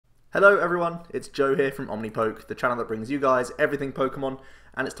Hello everyone, it's Joe here from OmniPoke, the channel that brings you guys everything Pokemon,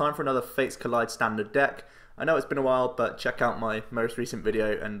 and it's time for another Fates Collide standard deck. I know it's been a while, but check out my most recent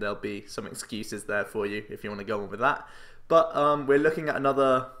video and there'll be some excuses there for you if you want to go on with that. But we're looking at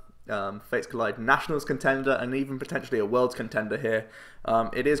another Fates Collide Nationals contender and even potentially a Worlds contender here.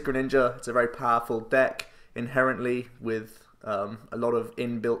 It is Greninja. It's a very powerful deck inherently with a lot of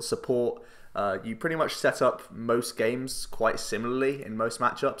inbuilt support. You pretty much set up most games quite similarly in most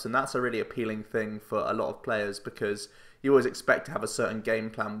matchups, and that's a really appealing thing for a lot of players because you always expect to have a certain game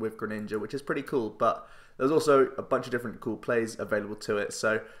plan with Greninja, which is pretty cool, but there's also a bunch of different cool plays available to it.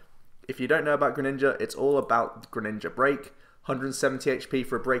 So if you don't know about Greninja, it's all about Greninja BREAK. 170 HP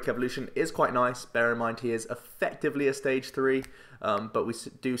for a Break evolution is quite nice. Bear in mind he is effectively a stage 3, but we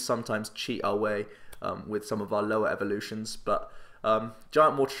do sometimes cheat our way with some of our lower evolutions. But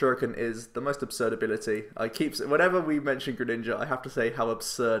Giant Water Shuriken is the most absurd ability. Whenever we mention Greninja, I have to say how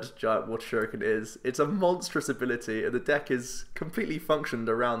absurd Giant Water Shuriken is. It's a monstrous ability, and the deck is completely functioned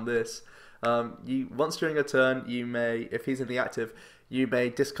around this. Once during a turn, you may, if he's in the active, you may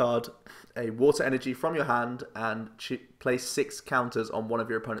discard a water energy from your hand and place 6 counters on one of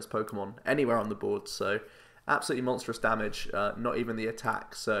your opponent's Pokemon anywhere on the board. So absolutely monstrous damage, not even the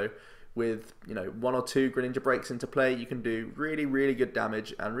attack. So with 1 or 2 Greninja breaks into play, you can do really good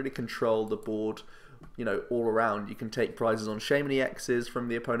damage and really control the board all around. You can take prizes on Shaymin X's from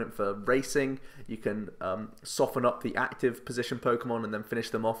the opponent for racing. You can soften up the active position Pokemon and then finish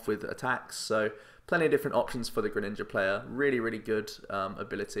them off with attacks. So plenty of different options for the Greninja player. Really good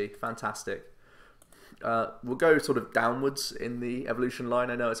ability, fantastic. We'll go sort of downwards in the evolution line.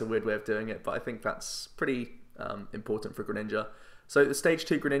 I know it's a weird way of doing it, but I think that's pretty important for Greninja. So the stage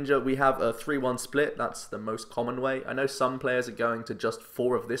 2 Greninja, we have a 3-1 split. That's the most common way. I know some players are going to just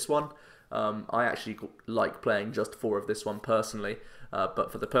 4 of this one. I actually like playing just 4 of this one personally, but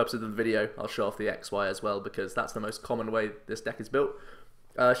for the purpose of the video, I'll show off the XY as well because that's the most common way this deck is built.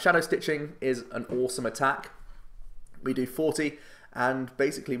 Shadow Stitching is an awesome attack. We do 40, and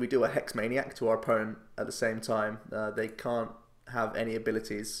basically we do a Hex Maniac to our opponent at the same time. They can't have any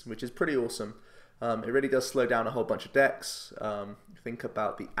abilities, which is pretty awesome. It really does slow down a whole bunch of decks. Think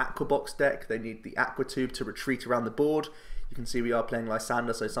about the Aqua Box deck. They need the Aqua Tube to retreat around the board. You can see we are playing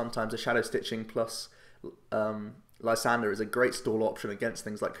Lysandre, so sometimes a Shadow Stitching plus Lysandre is a great stall option against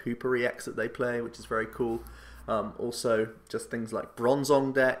things like Hooper EX that they play, which is very cool. Also, just things like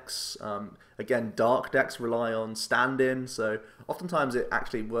Bronzong decks. Again, Dark decks rely on stand-in, so oftentimes it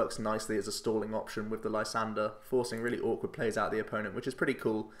actually works nicely as a stalling option with the Lysandre, forcing really awkward plays out of the opponent, which is pretty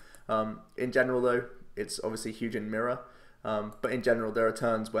cool. In general though, it's obviously huge in mirror, but in general there are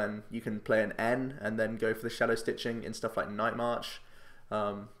turns when you can play an N and then go for the Shadow Stitching in stuff like Night March.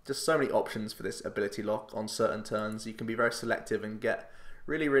 Just so many options for this ability lock on certain turns. You can be very selective and get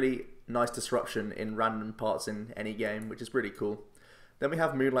really nice disruption in random parts in any game, which is really cool. Then we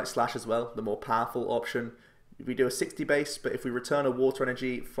have Moonlight Slash as well, the more powerful option. We do a 60 base, but if we return a water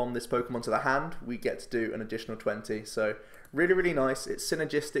energy from this Pokemon to the hand, we get to do an additional 20. So really nice. It's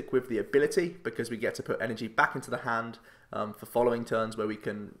synergistic with the ability because we get to put energy back into the hand for following turns where we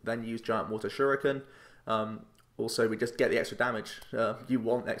can then use Giant Water Shuriken. Also, we just get the extra damage. You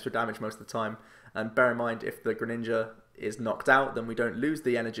want extra damage most of the time. And bear in mind, if the Greninja is knocked out, then we don't lose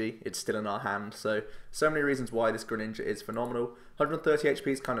the energy, it's still in our hand. So many reasons why this Greninja is phenomenal. 130 HP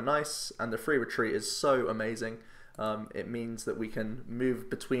is kind of nice, and the free retreat is so amazing. It means that we can move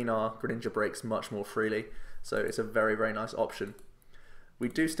between our Greninja breaks much more freely. So it's a very nice option. We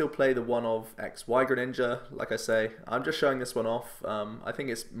do still play the one of XY Greninja, like I say. I'm just showing this one off. I think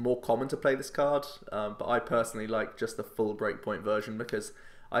it's more common to play this card, but I personally like just the full breakpoint version because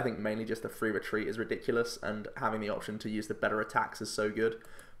I think mainly just the free retreat is ridiculous and having the option to use the better attacks is so good.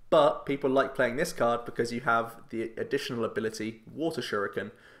 But people like playing this card because you have the additional ability Water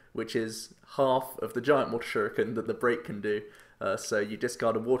Shuriken, which is half of the Giant Water Shuriken that the break can do. So you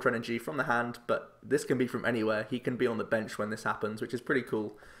discard a water energy from the hand, but this can be from anywhere. He can be on the bench when this happens, which is pretty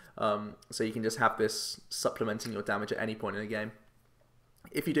cool. So you can just have this supplementing your damage at any point in the game.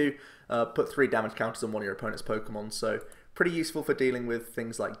 If you do, put 3 damage counters on one of your opponent's Pokemon, so pretty useful for dealing with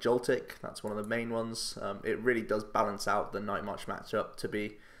things like Joltik. That's one of the main ones. It really does balance out the Night March matchup to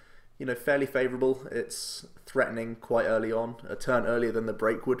be fairly favourable. It's threatening quite early on, a turn earlier than the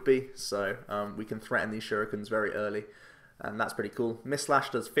break would be, so we can threaten these Shurikens very early. And that's pretty cool. Mist Slash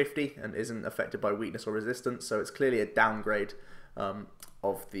does 50 and isn't affected by weakness or resistance, so it's clearly a downgrade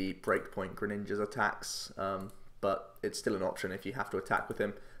of the Breakpoint Greninja's attacks, but it's still an option if you have to attack with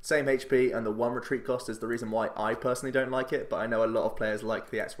him. Same HP, and the 1 retreat cost is the reason why I personally don't like it, but I know a lot of players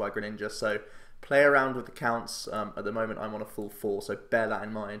like the XY Greninja, so play around with the counts. At the moment I'm on a full 4, so bear that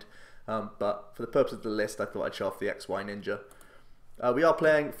in mind. But for the purpose of the list, I thought I'd show off the XY Ninja. We are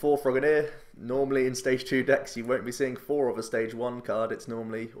playing 4 Frogadier. Normally in Stage 2 decks you won't be seeing 4 of a Stage 1 card, it's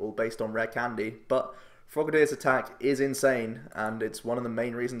normally all based on rare candy. But Frogadier's attack is insane, and it's one of the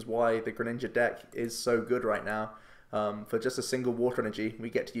main reasons why the Greninja deck is so good right now. For just a single water energy, we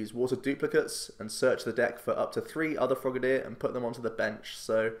get to use water duplicates and search the deck for up to 3 other Frogadier and put them onto the bench.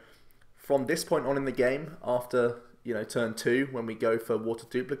 So from this point on in the game, after turn 2, when we go for water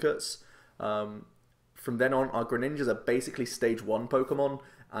duplicates, from then on our Greninjas are basically Stage 1 Pokemon,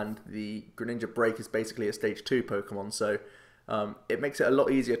 and the Greninja Break is basically a Stage 2 Pokemon. So it makes it a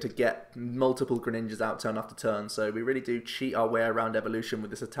lot easier to get multiple Greninjas out turn after turn. So we really do cheat our way around evolution with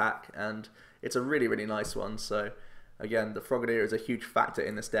this attack, and it's a really, really nice one. So again, the Frogadier is a huge factor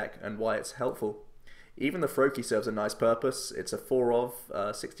in this deck and why it's helpful. Even the Froakie serves a nice purpose. It's a 4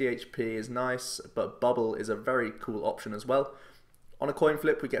 of, 60 HP is nice, but Bubble is a very cool option as well. On a coin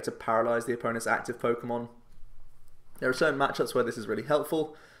flip, we get to paralyze the opponent's active Pokemon. There are certain matchups where this is really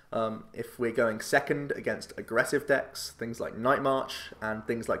helpful. If we're going second against aggressive decks, things like Night March and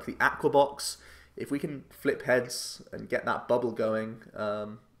things like the Aqua Box, if we can flip heads and get that bubble going,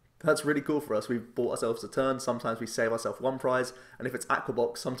 that's really cool for us. We've bought ourselves a turn, sometimes we save ourselves 1 prize, and if it's Aqua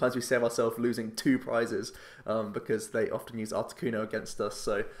Box, sometimes we save ourselves losing 2 prizes because they often use Articuno against us.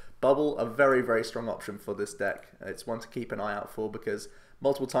 So Bubble, a very, very strong option for this deck. It's one to keep an eye out for because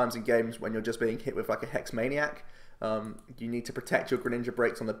multiple times in games when you're just being hit with like a Hex Maniac, you need to protect your Greninja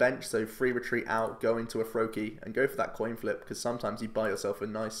Breaks on the bench, so free retreat out, go into a Froakie, and go for that coin flip, because sometimes you buy yourself a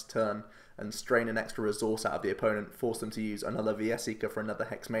nice turn and strain an extra resource out of the opponent, force them to use another VS Seeker for another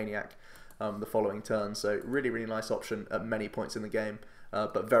Hex Maniac the following turn. So really, really nice option at many points in the game,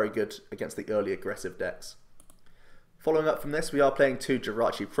 but very good against the early aggressive decks. Following up from this, we are playing 2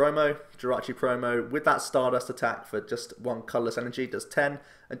 Jirachi promo. Jirachi promo with that Stardust attack for just 1 colorless energy does 10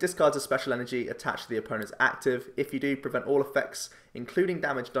 and discards a special energy attached to the opponent's active. If you do, prevent all effects, including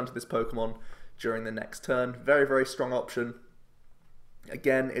damage done to this Pokemon during the next turn. Very, very strong option.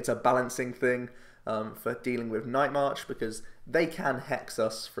 Again, it's a balancing thing for dealing with Night March because they can hex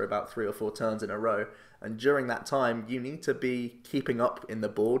us for about 3 or 4 turns in a row. And during that time, you need to be keeping up in the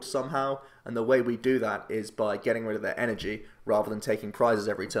board somehow. And the way we do that is by getting rid of their energy rather than taking prizes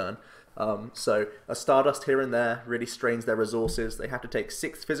every turn. So a Stardust here and there really strains their resources. They have to take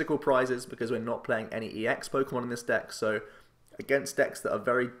 6 physical prizes because we're not playing any EX Pokemon in this deck. So against decks that are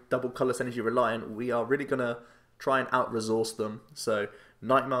very double colorless energy reliant, we are really going to try and out-resource them. So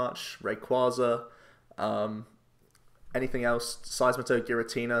Night March, Rayquaza, anything else, Seismitoad,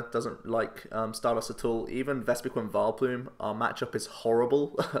 Giratina doesn't like Stardust at all. Even Vespiquen Vileplume, our matchup is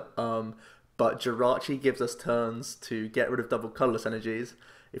horrible. But Jirachi gives us turns to get rid of double colorless energies.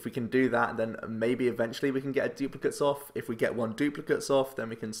 If we can do that, then maybe eventually we can get a duplicates off. If we get 1 duplicates off, then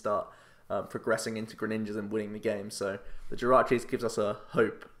we can start progressing into Greninjas and winning the game. So the Jirachis gives us a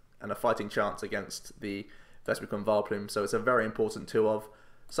hope and a fighting chance against the Vespiquen Vileplume. So it's a very important 2 of.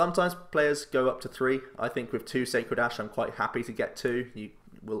 Sometimes players go up to 3. I think with 2 Sacred Ash, I'm quite happy to get 2. You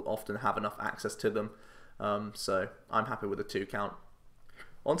will often have enough access to them. So I'm happy with a 2 count.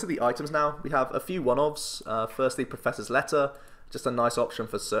 On to the items now. We have a few one-offs. Firstly, Professor's Letter. Just a nice option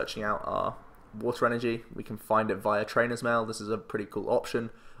for searching out our water energy. We can find it via Trainer's Mail. This is a pretty cool option.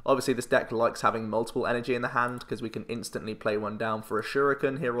 Obviously, this deck likes having multiple energy in the hand because we can instantly play one down for a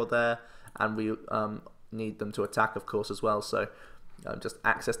Shuriken here or there. And we need them to attack, of course, as well. So just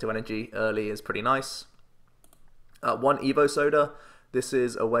access to energy early is pretty nice. 1 Evo Soda. This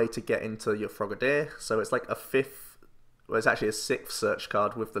is a way to get into your Frogadier. So it's like a 5th, well, it's actually a 6th search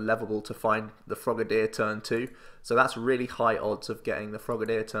card with the Levable to find the Frogadier turn 2. So that's really high odds of getting the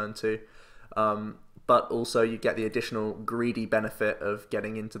Frogadier turn 2. But also you get the additional greedy benefit of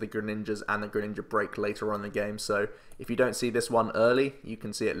getting into the Greninjas and the Greninja Break later on in the game. So if you don't see this one early, you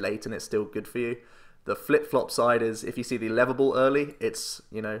can see it late and it's still good for you. The flip-flop side is if you see the Levable early, it's,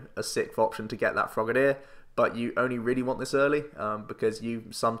 a sick option to get that Frogadier, but you only really want this early because you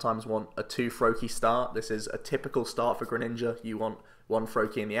sometimes want a 2 Froakie start. This is a typical start for Greninja. You want 1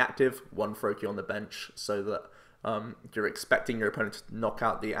 Froakie in the active, 1 Froakie on the bench, so that you're expecting your opponent to knock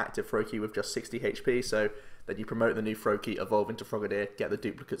out the active Froakie with just 60 HP, so that you promote the new Froakie, evolve into Frogadier, get the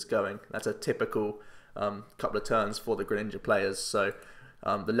duplicates going. That's a typical couple of turns for the Greninja players, so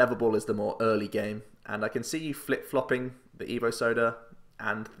the Levable is the more early game. And I can see you flip-flopping the Evo Soda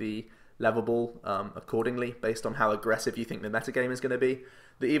and the Levable accordingly, based on how aggressive you think the metagame is going to be.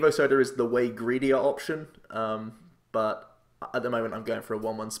 The Evo Soda is the way greedier option, but at the moment I'm going for a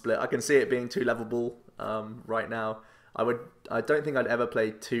 1-1 split. I can see it being 2 Levable right now. I don't think I'd ever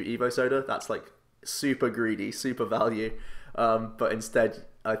play 2 Evo Soda. That's like super greedy, super value. But instead,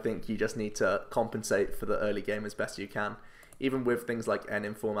 I think you just need to compensate for the early game as best you can. Even with things like N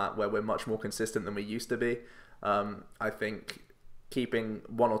in format, where we're much more consistent than we used to be, I think keeping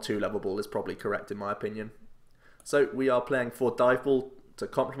 1 or 2 level ball is probably correct in my opinion. So we are playing for Dive Ball to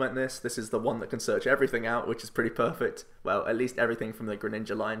complement this. This is the one that can search everything out, which is pretty perfect. Well, at least everything from the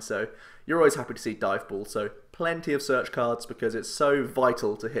Greninja line, so you're always happy to see Dive Ball. So plenty of search cards because it's so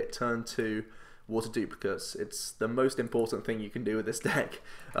vital to hit turn 2 water duplicates. It's the most important thing you can do with this deck.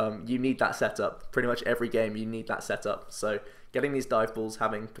 You need that setup. Pretty much every game you need that setup. So getting these Dive Balls,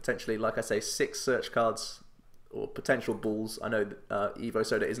 having potentially, like I say, 6 search cards or potential balls. I know that Evo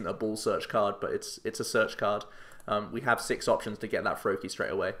Soda isn't a ball search card, but it's a search card. We have 6 options to get that Froakie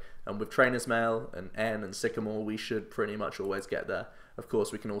straight away. And with Trainer's Mail and N and Sycamore, we should pretty much always get there. Of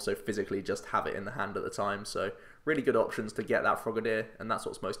course, we can also physically just have it in the hand at the time. So really good options to get that Frogadier, and that's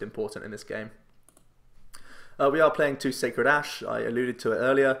what's most important in this game. We are playing 2 Sacred Ash. I alluded to it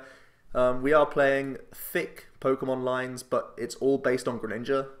earlier. We are playing thick Pokemon lines, but it's all based on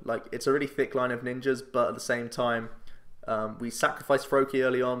Greninja. Like, it's a really thick line of ninjas, but at the same time, we sacrifice Froakie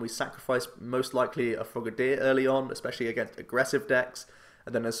early on. We sacrifice most likely a Frogadier early on, especially against aggressive decks.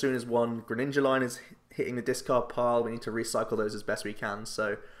 And then as soon as one Greninja line is hitting the discard pile, we need to recycle those as best we can.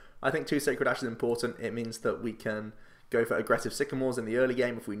 So I think 2 Sacred Ash is important. It means that we can go for aggressive Sycamores in the early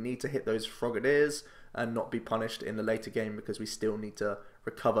game if we need to hit those Frogadiers and not be punished in the later game, because we still need to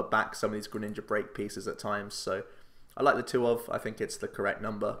recover back some of these Greninja break pieces at times. So I like the 2 of. I think it's the correct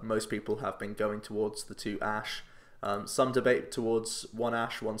number. Most people have been going towards the 2 Ash. Some debate towards 1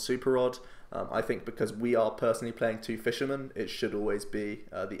 Ash, 1 Super Rod. I think because we are personally playing 2 Fisherman, it should always be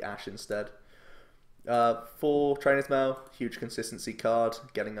the Ash instead. For Trainer's Mail, huge consistency card,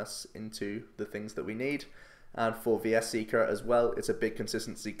 getting us into the things that we need. And for VS Seeker as well, it's a big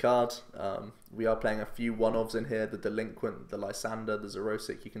consistency card. We are playing a few one-offs in here, the Delinquent, the Lysandre, the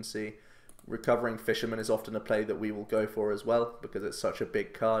Xerosic, you can see. Recovering Fisherman is often a play that we will go for as well, because it's such a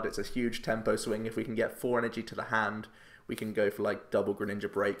big card. It's a huge tempo swing. If we can get 4 energy to the hand, we can go for like double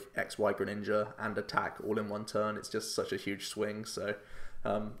Greninja Break, XY Greninja, and attack all in one turn. It's just such a huge swing. So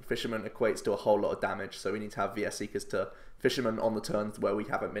Fisherman equates to a whole lot of damage, so we need to have VS Seekers to Fisherman on the turns where we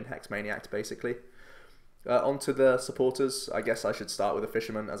haven't been Hex Maniacked, basically. Onto the supporters. I guess I should start with a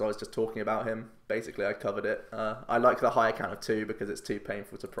Fisherman, as I was just talking about him. Basically, I covered it. I like the higher count of 2 because it's too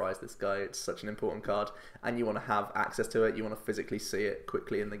painful to prize this guy. It's such an important card, and you want to have access to it. You want to physically see it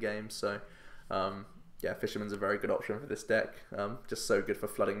quickly in the game. So, yeah, Fisherman's a very good option for this deck. Just so good for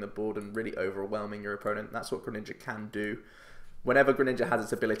flooding the board and really overwhelming your opponent. That's what Greninja can do. Whenever Greninja has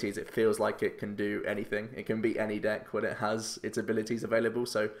its abilities, it feels like it can do anything. It can beat any deck when it has its abilities available.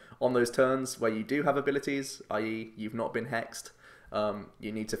 So on those turns where you do have abilities, i.e. you've not been hexed,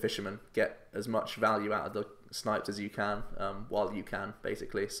 you need to Fisherman. Get as much value out of the snipes as you can, while you can,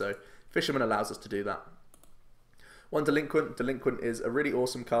 basically. So Fisherman allows us to do that. 1 Delinquent. Delinquent is a really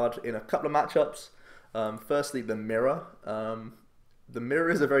awesome card in a couple of matchups. Firstly, the Mirror. The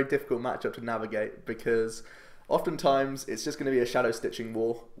Mirror is a very difficult matchup to navigate because oftentimes it's just going to be a shadow stitching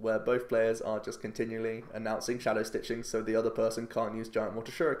war where both players are just continually announcing shadow stitching, so the other person can't use Giant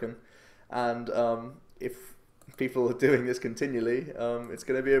Water Shuriken. And if people are doing this continually, it's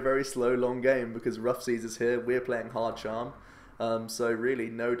going to be a very slow, long game because Rough Seas is here. We're playing Hard Charm, so really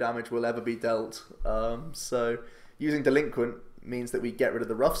no damage will ever be dealt. So using Delinquent means that we get rid of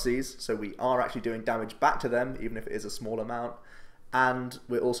the Rough Seas, so we are actually doing damage back to them, even if it is a small amount. And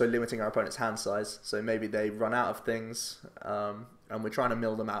we're also limiting our opponent's hand size, so maybe they run out of things, and we're trying to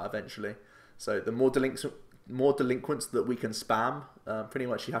mill them out eventually. So the more delinquents that we can spam, pretty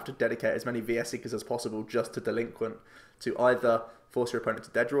much you have to dedicate as many VS Seekers as possible just to Delinquent to either force your opponent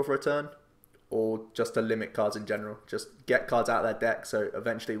to dead draw for a turn, or just to limit cards in general. Just get cards out of their deck, so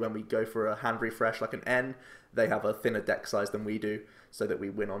eventually when we go for a hand refresh like an N, they have a thinner deck size than we do, so that we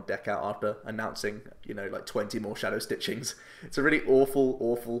win on deck out after announcing, you know, like 20 more shadow stitchings. It's a really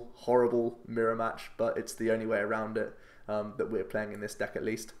awful, horrible mirror match, but it's the only way around it that we're playing in this deck at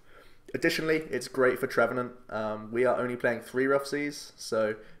least. Additionally, it's great for Trevenant. We are only playing 3 Rough Seas,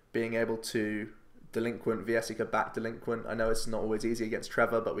 so being able to Delinquent, VS Seeker back Delinquent. I know it's not always easy against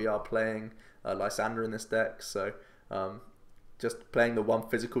Trevor, but we are playing Lysandre in this deck, so just playing the 1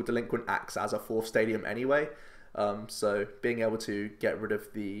 physical Delinquent acts as a 4th Stadium anyway. So being able to get rid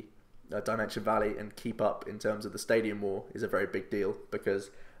of the Dimension Valley and keep up in terms of the Stadium War is a very big deal, because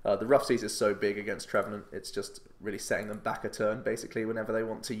the Rough Seas is so big against Trevenant. It's just really setting them back a turn basically whenever they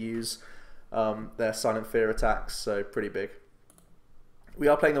want to use their Silent Fear attacks, so pretty big. We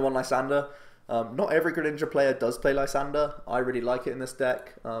are playing the 1 Lysandre. Not every Greninja player does play Lysandre. I really like it in this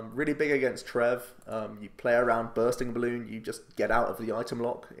deck. Really big against Trev. You play around Bursting Balloon, you just get out of the item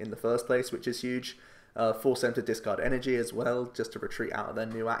lock in the first place, which is huge. Force them to discard energy as well, just to retreat out of their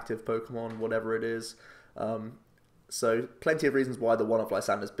new active Pokemon, whatever it is. So plenty of reasons why the 1-off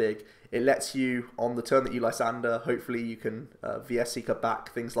Lysandre is big. It lets you, on the turn that you Lysandre, hopefully you can VS Seeker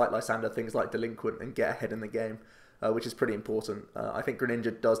back things like Lysandre, things like Delinquent, and get ahead in the game. Which is pretty important. I think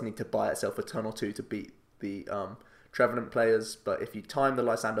Greninja does need to buy itself a turn or two to beat the Trevenant players, but if you time the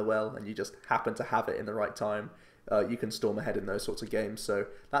Lysandre well and you just happen to have it in the right time, you can storm ahead in those sorts of games, so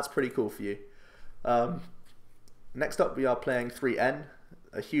that's pretty cool for you. Next up we are playing 3N,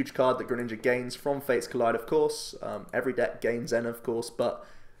 a huge card that Greninja gains from Fates Collide, of course. Every deck gains N, of course, but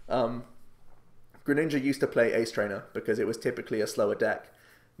Greninja used to play Ace Trainer because it was typically a slower deck.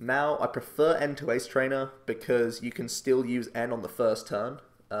 Now, I prefer N to Ace Trainer because you can still use N on the first turn.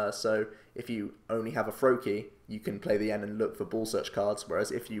 So if you only have a Froakie, you can play the N and look for Ball Search cards, whereas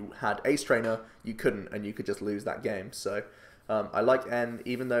if you had Ace Trainer, you couldn't, and you could just lose that game. So I like N,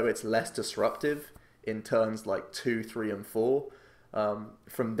 even though it's less disruptive in turns like 2, 3, and 4.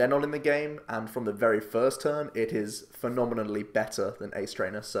 From then on in the game, and from the very first turn, it is phenomenally better than Ace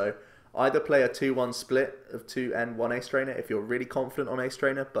Trainer. So either play a 2-1 split of 2N, 1 Ace Trainer if you're really confident on Ace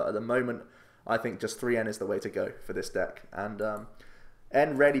Trainer, but at the moment, I think just 3N is the way to go for this deck. And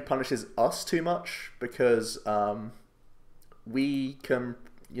N rarely punishes us too much because we can,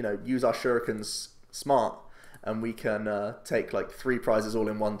 use our Shurikens smart, and we can take like 3 prizes all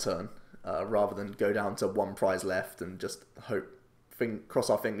in one turn, rather than go down to 1 prize left and just cross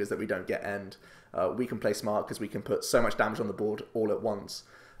our fingers that we don't get end. We can play smart because we can put so much damage on the board all at once.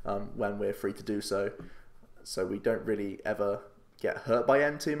 When we're free to do so. So we don't really ever get hurt by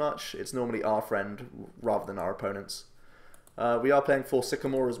N too much. It's normally our friend rather than our opponents. We are playing for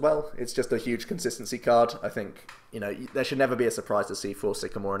Sycamore as well. It's just a huge consistency card. I think, there should never be a surprise to see for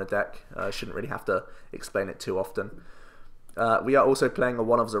Sycamore in a deck. Shouldn't really have to explain it too often. We are also playing a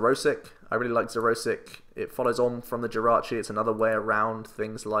 1 of Xerosic. I really like Xerosic. It follows on from the Jirachi. It's another way around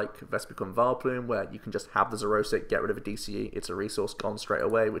things like Vespiquen and Vileplume, where you can just have the Xerosic, get rid of a DCE. It's a resource gone straight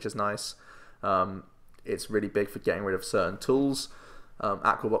away, which is nice. It's really big for getting rid of certain tools.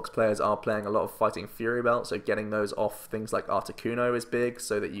 Aquabox players are playing a lot of Fighting Fury Belt, so getting those off things like Articuno is big,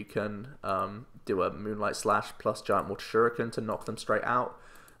 so that you can do a Moonlight Slash plus Giant Water Shuriken to knock them straight out,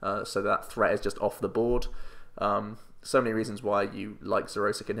 so that threat is just off the board. So many reasons why you like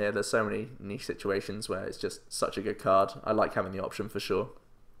Xerosic in here. There's so many niche situations where it's just such a good card. I like having the option for sure.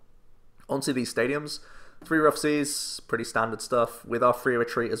 Onto these stadiums. 3 Rough Seas, pretty standard stuff. With our free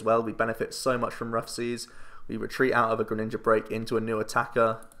retreat as well, we benefit so much from Rough Seas. We retreat out of a Greninja Break into a new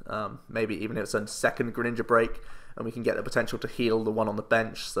attacker, maybe even if it's a second Greninja Break, and we can get the potential to heal the one on the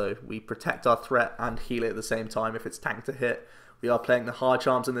bench. So we protect our threat and heal it at the same time if it's tank to hit. We are playing the hard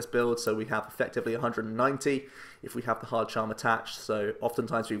charms in this build, so we have effectively 190 if we have the hard charm attached. So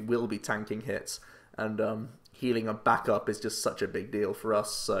oftentimes we will be tanking hits, and healing a backup is just such a big deal for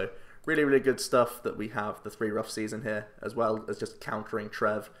us. So really, really good stuff that we have the 3 Rough Seas in here, as well as just countering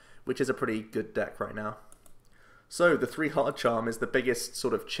Trev, which is a pretty good deck right now. So the 3 hard charm is the biggest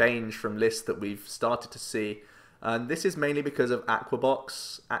sort of change from lists that we've started to see, and this is mainly because of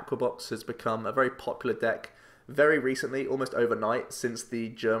Aquabox. Aquabox has become a very popular deck very recently, almost overnight, since the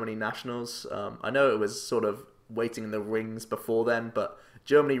Germany Nationals. I know it was sort of waiting in the rings before then, but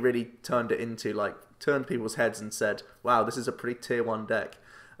Germany really turned it into, turned people's heads and said, wow, this is a pretty tier 1 deck.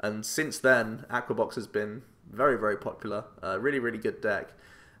 And since then, Aquabox has been very, very popular. Really, really good deck.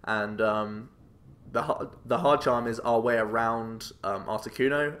 And the hard charm is our way around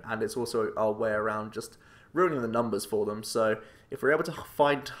Articuno, and it's also our way around just ruining the numbers for them. So if we're able to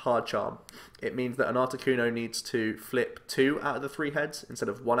find hard charm, it means that an Articuno needs to flip 2 out of the 3 heads instead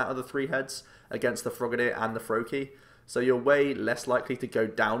of 1 out of the 3 heads against the Frogadier and the Froakie. So you're way less likely to go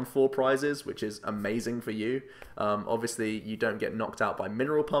down 4 prizes, which is amazing for you. Obviously, you don't get knocked out by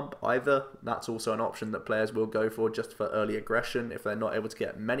Mineral Pump either. That's also an option that players will go for just for early aggression if they're not able to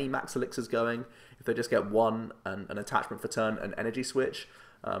get many max elixirs going. If they just get 1 and an attachment for turn and energy switch,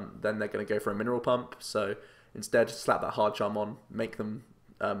 then they're going to go for a Mineral Pump. So instead, slap that hard charm on, make them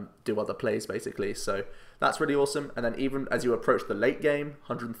do other plays basically. So that's really awesome. And then even as you approach the late game,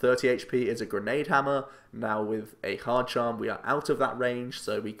 130 HP is a Grenade Hammer. Now with a hard charm, we are out of that range,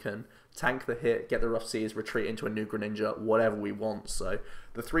 so we can tank the hit, get the Rough Seas, retreat into a new Greninja, whatever we want. So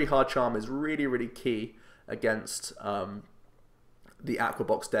the 3 hard charm is really, really key against the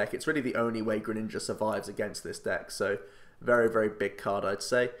Aquabox deck. It's really the only way Greninja survives against this deck. So very, very big card, I'd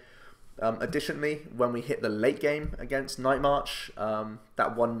say. Additionally, when we hit the late game against Night March,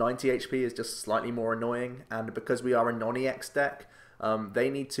 that 190 HP is just slightly more annoying, and because we are a non-EX deck,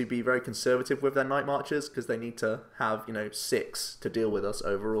 they need to be very conservative with their Night Marches because they need to have, you know, 6 to deal with us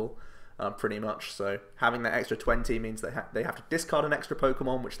overall, pretty much. So having that extra 20 means they have to discard an extra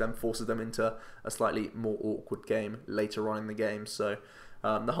Pokemon, which then forces them into a slightly more awkward game later on in the game. So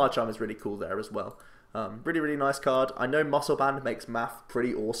the Hard Charm is really cool there as well. Really, really nice card. I know Muscle Band makes math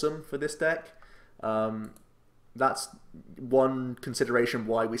pretty awesome for this deck. That's one consideration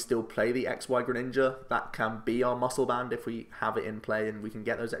why we still play the XY Greninja. That can be our Muscle Band if we have it in play and we can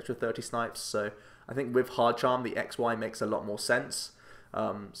get those extra 30 snipes. So I think with Hard Charm, the XY makes a lot more sense.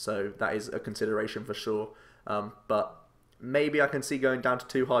 So that is a consideration for sure. But maybe I can see going down to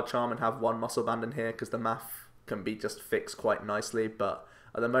 2 Hard Charm and have 1 Muscle Band in here because the math can be just fixed quite nicely. But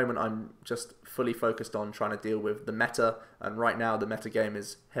at the moment, I'm just fully focused on trying to deal with the meta, and right now the meta game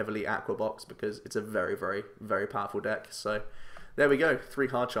is heavily Aqua Box because it's a very, very, very powerful deck. So there we go, 3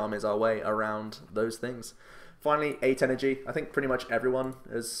 Hard Charm is our way around those things. Finally, 8 Energy. I think pretty much everyone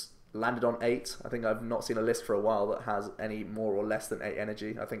has landed on 8. I think I've not seen a list for a while that has any more or less than 8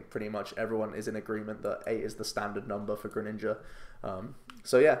 Energy. I think pretty much everyone is in agreement that 8 is the standard number for Greninja.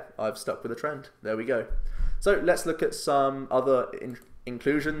 So yeah, I've stuck with the trend. There we go. So let's look at some other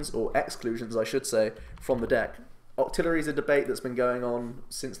inclusions, or exclusions I should say, from the deck. Octillery is a debate that's been going on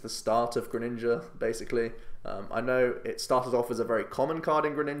since the start of Greninja, basically. I know it started off as a very common card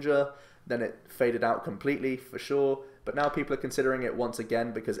in Greninja, then it faded out completely for sure, but now people are considering it once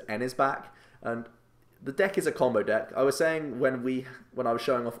again because N is back, and the deck is a combo deck. I was saying when I was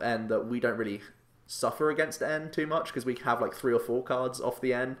showing off N that we don't really suffer against N too much because we have like 3 or 4 cards off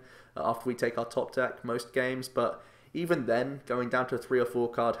the N after we take our top deck most games, but even then, going down to a 3 or 4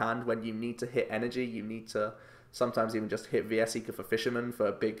 card hand when you need to hit energy, you need to sometimes even just hit VS Seeker for Fisherman for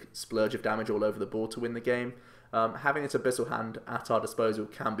a big splurge of damage all over the board to win the game. Having this Abyssal hand at our disposal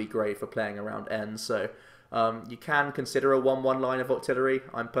can be great for playing around N, so you can consider a 1-1 line of Octillery.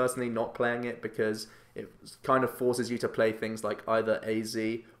 I'm personally not playing it because it kind of forces you to play things like either AZ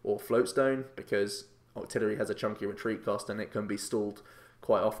or Floatstone because Octillery has a chunky retreat cost and it can be stalled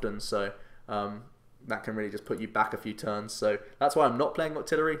quite often, so that can really just put you back a few turns. So that's why I'm not playing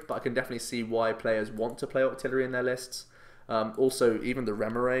Octillery, but I can definitely see why players want to play Octillery in their lists. Also, even the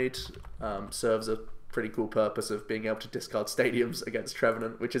Remoraid serves a pretty cool purpose of being able to discard stadiums against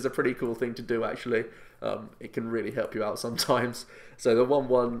Trevenant, which is a pretty cool thing to do actually. It can really help you out sometimes. So the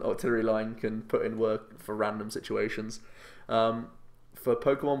 1-1 Octillery line can put in work for random situations. For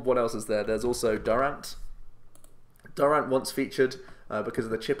Pokemon, what else is there? There's also Durant. Durant once featured because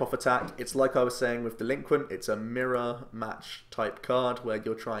of the chip-off attack. It's like I was saying with Delinquent, it's a mirror match type card where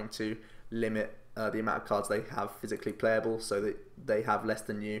you're trying to limit the amount of cards they have physically playable so that they have less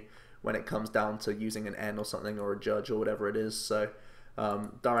than you when it comes down to using an N or something or a Judge or whatever it is. So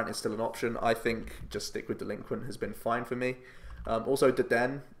Durant is still an option. I think just stick with Delinquent has been fine for me. Also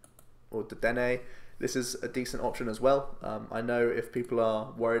Deden or Dedenne, this is a decent option as well. I know if people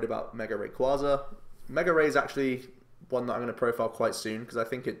are worried about Mega Rayquaza, Mega Ray is actually one that I'm going to profile quite soon because I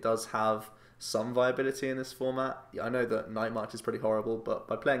think it does have some viability in this format. I know that Night March is pretty horrible, but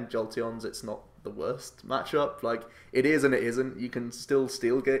by playing Jolteons, it's not the worst matchup. Like, it is and it isn't. You can still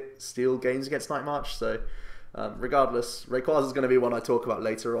steal games against Night March, so regardless, Rayquaza is going to be one I talk about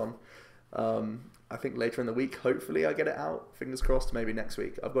later on. I think later in the week, hopefully I get it out. Fingers crossed, maybe next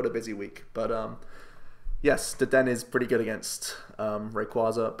week. I've got a busy week, but yes, Deden is pretty good against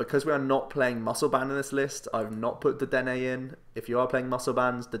Rayquaza. Because we are not playing Muscle Band in this list, I've not put Dedenne in. If you are playing Muscle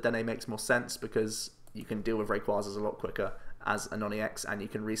Bands, Dedenne makes more sense because you can deal with Rayquazas a lot quicker as a non-EX, and you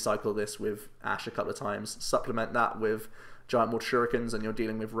can recycle this with Ash a couple of times. Supplement that with Giant Mortal Shurikens, and you're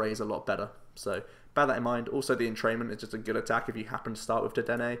dealing with Rays a lot better. So bear that in mind. Also, the Entrainment is just a good attack if you happen to start with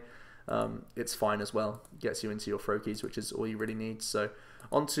Dedenne. It's fine as well. Gets you into your Froakies, which is all you really need. So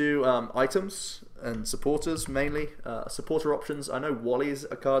onto items and supporters mainly. Supporter options. I know Wally is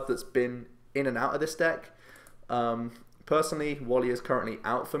a card that's been in and out of this deck. Personally, Wally is currently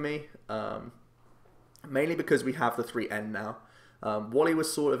out for me. Mainly because we have the 3N now. Wally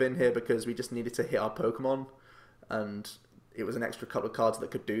was sort of in here because we just needed to hit our Pokemon, and it was an extra couple of cards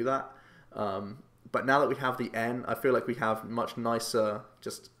that could do that. But now that we have the N, I feel like we have much nicer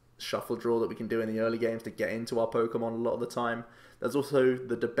just shuffle draw that we can do in the early games to get into our Pokemon a lot of the time. There's also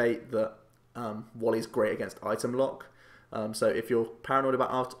the debate that Wally's great against item lock. So if you're paranoid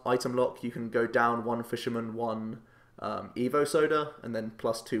about item lock, you can go down 1 Fisherman, 1 Evo Soda, and then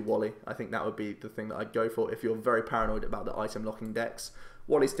 +2 Wally. I think that would be the thing that I'd go for if you're very paranoid about the item locking decks.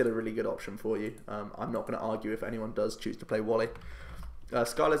 Wally's still a really good option for you. I'm not going to argue if anyone does choose to play Wally.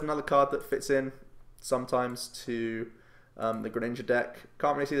 Skylar's another card that fits in sometimes to the Greninja deck.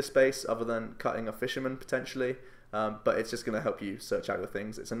 Can't really see the space other than cutting a Fisherman potentially, but it's just going to help you search out your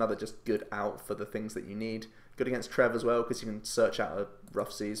things. It's another just good out for the things that you need. Good against Trev as well, because you can search out a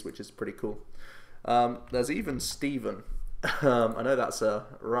Rough Seas, which is pretty cool. There's even Steven. I know that's a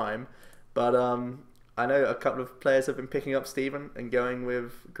rhyme, but I know a couple of players have been picking up Steven and going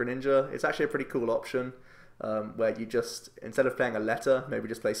with Greninja. It's actually a pretty cool option, where you just, instead of playing a letter, maybe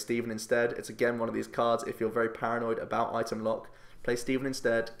just play Steven instead. It's again one of these cards, if you're very paranoid about item lock, play Steven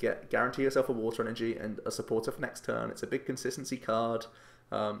instead, guarantee yourself a water energy and a supporter for next turn. It's a big consistency card.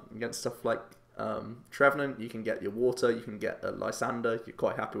 Against stuff like Trevenant, you can get your water, you can get a Lysandre, you're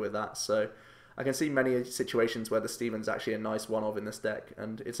quite happy with that. So I can see many situations where the Steven's actually a nice one-of in this deck,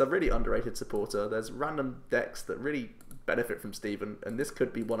 and it's a really underrated supporter. There's random decks that really benefit from Steven, and this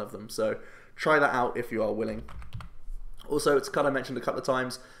could be one of them, so try that out if you are willing. Also, it's kind of mentioned a couple of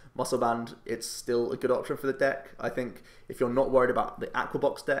times, Muscle Band, it's still a good option for the deck. I think if you're not worried about the Aqua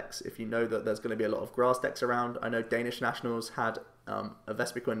Box decks, if you know that there's going to be a lot of grass decks around, I know Danish Nationals had a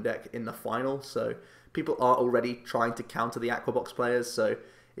Vespiquen deck in the final, so people are already trying to counter the Aqua Box players, so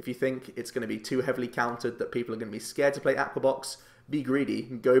if you think it's going to be too heavily countered that people are going to be scared to play Aqua Box, be greedy,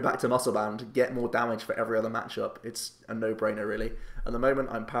 go back to Muscle Band, get more damage for every other matchup. It's a no-brainer really. At the moment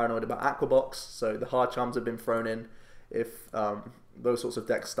I'm paranoid about Aqua Box, so the hard charms have been thrown in. If those sorts of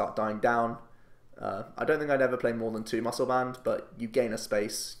decks start dying down, I don't think I'd ever play more than 2 Muscle Band, but you gain a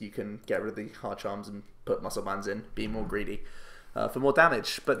space, you can get rid of the hard charms and put Muscle Bands in, be more greedy for more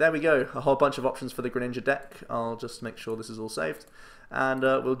damage. But there we go, a whole bunch of options for the Greninja deck. I'll just make sure this is all saved, and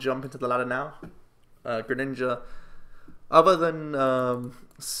we'll jump into the ladder now. Greninja, other than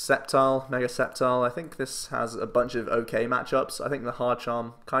Sceptile, Mega Sceptile, I think this has a bunch of okay matchups. I think the hard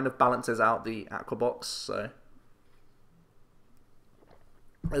charm kind of balances out the Aqua Box, so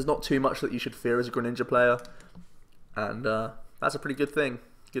there's not too much that you should fear as a Greninja player, and that's a pretty good thing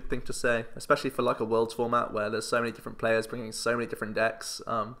to say, especially for like a Worlds format where there's so many different players bringing so many different decks,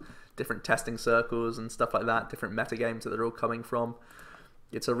 different testing circles and stuff like that, different metagames that they're all coming from.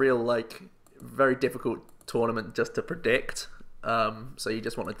 It's a real, like, very difficult tournament just to predict, so you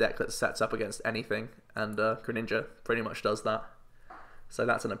just want a deck that sets up against anything, and Greninja pretty much does that. So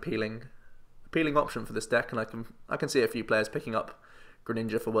that's an appealing option for this deck, and I can see a few players picking up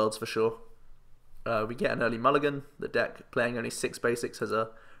Greninja for Worlds for sure. We get an early mulligan. The deck playing only 6 basics has a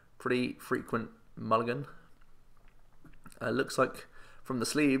pretty frequent mulligan. Looks like from the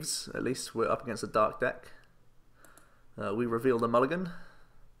sleeves, at least, we're up against a dark deck. We reveal the mulligan.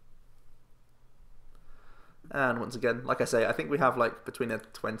 And once again, like I say, I think we have like between a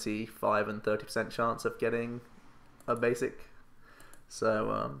 25 and 30% chance of getting a basic.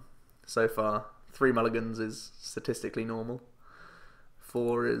 So, so far, 3 mulligans is statistically normal.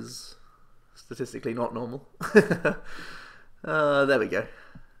 4 is statistically not normal. There we go.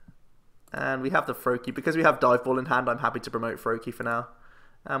 And we have the Froakie. Because we have Dive Ball in hand, I'm happy to promote Froakie for now.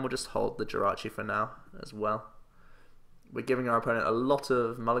 And we'll just hold the Jirachi for now as well. We're giving our opponent a lot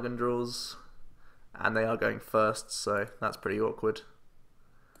of mulligan draws, and they are going first, so that's pretty awkward.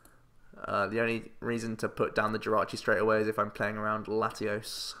 The only reason to put down the Jirachi straight away is if I'm playing around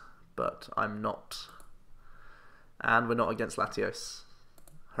Latios, but I'm not. And we're not against Latios.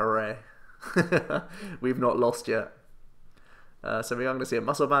 Hooray. We've not lost yet. So we're going to see a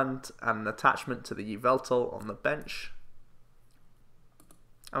Muscle Band and an attachment to the Yveltal on the bench.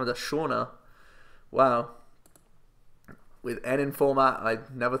 And with a Shauna, wow. With N in format, I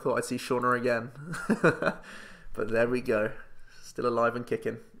never thought I'd see Shauna again. But there we go. Still alive and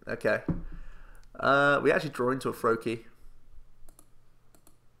kicking. Okay. We actually draw into a Froakie.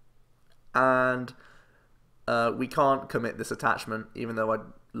 And we can't commit this attachment, even though I'd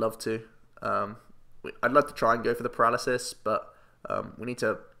love to. I'd love to try and go for the paralysis, but we need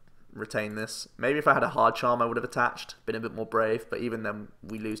to retain this. Maybe if I had a hard charm I would have attached, been a bit more brave, but even then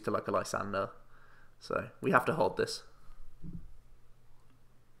we lose to like a Lysandre. So we have to hold this.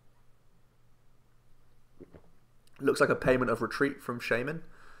 Looks like a payment of retreat from Shaman.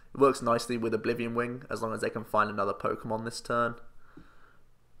 It works nicely with Oblivion Wing as long as they can find another Pokemon this turn.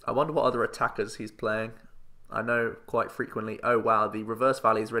 I wonder what other attackers he's playing. I know quite frequently, oh wow, the Reverse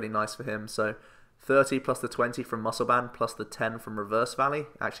Valley is really nice for him. So 30 plus the 20 from Muscle Band plus the 10 from Reverse Valley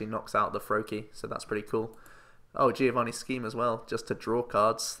actually knocks out the Froakie, so that's pretty cool. Oh, Giovanni's Scheme as well, just to draw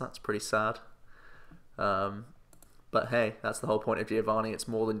cards. That's pretty sad. But hey, that's the whole point of Giovanni. It's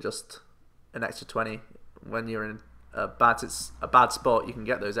more than just an extra 20. When you're in a bad spot, you can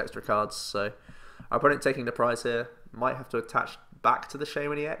get those extra cards. So our opponent taking the prize here might have to attach back to the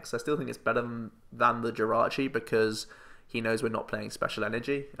Shaman EX. I still think it's better than the Jirachi because he knows we're not playing Special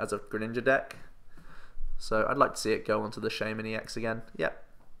Energy as a Greninja deck. So I'd like to see it go onto the Shaman EX again. Yep.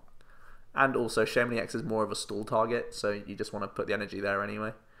 And also Shaman EX is more of a stall target, so you just want to put the energy there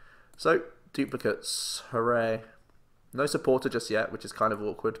anyway. So duplicates, hooray. No supporter just yet, which is kind of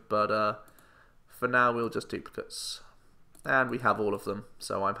awkward, but for now we'll just duplicates. And we have all of them,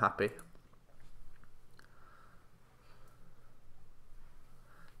 so I'm happy.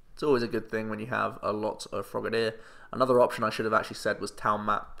 It's always a good thing when you have a lot of Frogadier. Another option I should have actually said was Town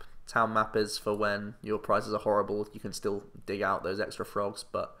Map. Town Map is for when your prizes are horrible, you can still dig out those extra frogs,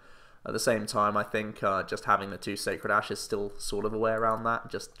 but at the same time I think just having the 2 Sacred Ash is still sort of a way around that.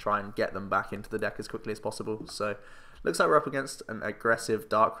 Just try and get them back into the deck as quickly as possible. So looks like we're up against an aggressive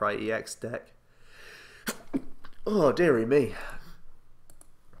Darkrai EX deck. Oh, dearie me.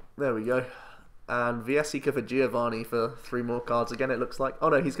 There we go. And VS Seeker for Giovanni for 3 more cards again, it looks like. Oh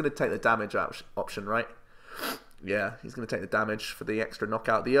no, he's going to take the damage option, right? Yeah, he's going to take the damage for the extra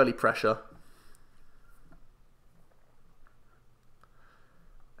knockout, the early pressure.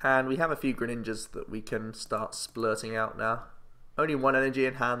 And we have a few Greninjas that we can start splurting out now. Only 1 energy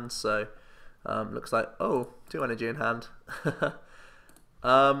in hand, so looks like, oh, 2 energy in hand.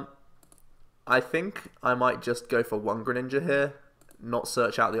 I think I might just go for 1 Greninja here, not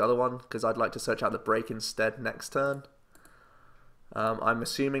search out the other one, because I'd like to search out the break instead next turn. I'm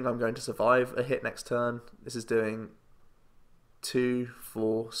assuming I'm going to survive a hit next turn. This is doing 2,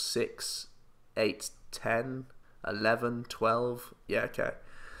 4, 6, 8, 10, 11, 12. Yeah, okay.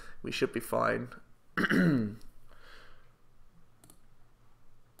 We should be fine. 2,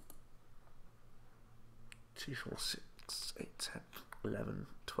 4, 6, 8, 10, 11,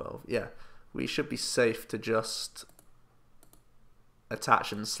 12. Yeah, we should be safe to just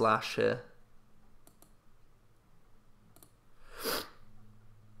attach and slash here.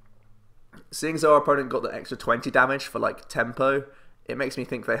 Seeing as our opponent got the extra 20 damage for like tempo, it makes me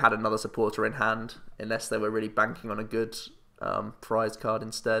think they had another supporter in hand, unless they were really banking on a good prize card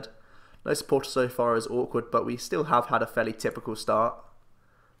instead. No supporter so far is awkward, but we still have had a fairly typical start.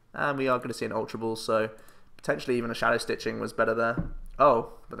 And we are going to see an Ultra Ball, so potentially even a Shadow Stitching was better there.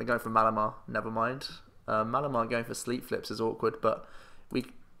 Oh, but they're going for Malamar. Never mind. Malamar going for Sleep Flips is awkward, but we...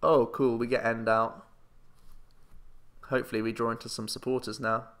 Oh, cool. We get End out. Hopefully we draw into some supporters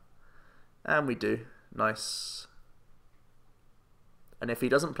now. And we do. Nice. And if he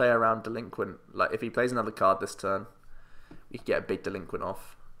doesn't play around Delinquent, like if he plays another card this turn, we can get a big Delinquent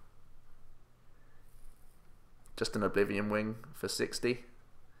off. Just an Oblivion Wing for 60.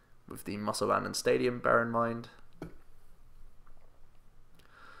 With the Muscle Land and Stadium, bear in mind.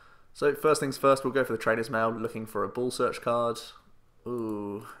 So first things first, we'll go for the Trainer's Mail, looking for a Ball Search card.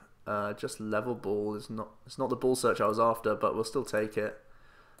 Ooh, just Level Ball is not. It's not the Ball Search I was after, but we'll still take it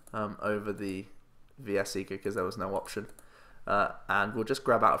over the VS Seeker because there was no option. And we'll just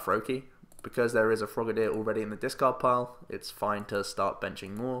grab out a Froakie because there is a Frogadier already in the discard pile. It's fine to start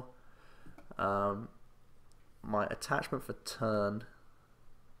benching more. My attachment for turn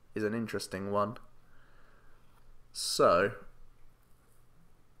is an interesting one. So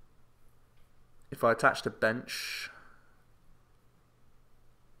if I attach to bench,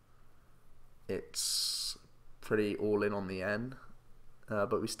 it's pretty all in on the N,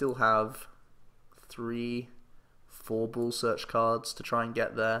 but we still have 3, 4 Ball Search cards to try and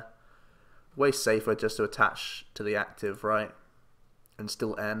get there. Way safer just to attach to the active, right? And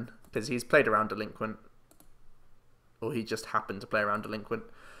still N, because he's played around Delinquent, or he just happened to play around Delinquent.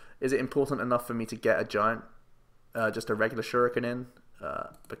 Is it important enough for me to get a giant, just a regular Shuriken in?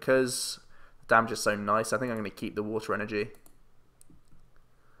 Because the damage is so nice, I think I'm going to keep the Water Energy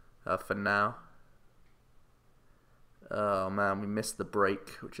for now. Oh man, we missed the break,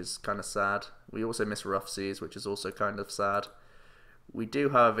 which is kind of sad. We also missed Rough Seas, which is also kind of sad. We do,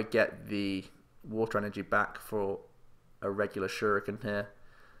 however, get the Water Energy back for a regular Shuriken here.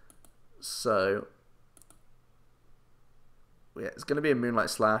 So yeah, it's going to be a Moonlight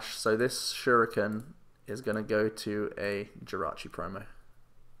Slash, so this Shuriken is going to go to a Jirachi promo.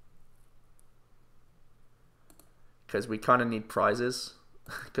 Because we kind of need prizes,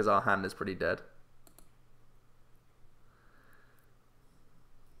 because our hand is pretty dead.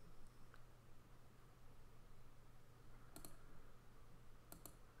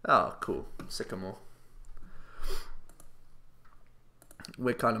 Oh, cool. Sycamore.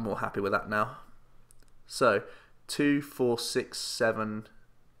 We're kind of more happy with that now. So 2, 4, 6, 7,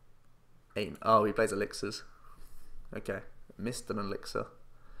 8. Oh, he plays elixirs. Okay, missed an elixir.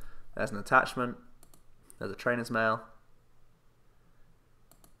 There's an attachment. There's a Trainer's Mail.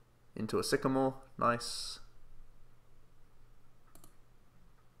 Into a Sycamore. Nice.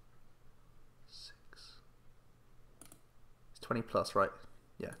 6. 20 plus, right?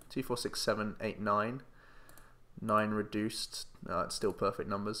 Yeah, 2, 4, 6, 7, 8, 9. 9 reduced. No, it's still perfect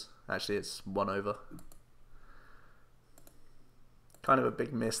numbers. Actually, it's 1 over. Kind of a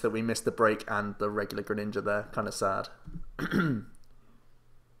big miss that we missed the break and the regular Greninja there. Kind of sad.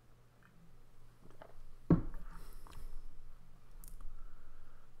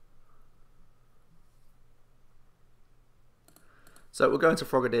 So we're going to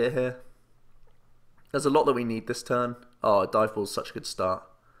Frogadier here. There's a lot that we need this turn. Oh, Dive Ball's such a good start.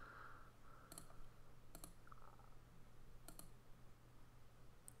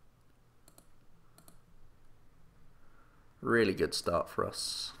 Really good start for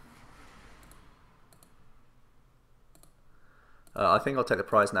us. I think I'll take the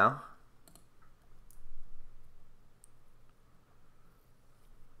prize now.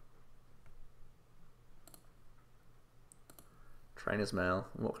 Trainer's Mail.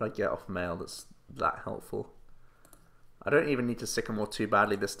 What can I get off mail that's that helpful? I don't even need to Sycamore too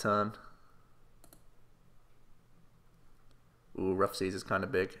badly this turn. Ooh, Rough Seas is kind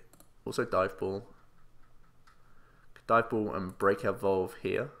of big. Also Dive Ball. Dive Ball and Break Evolve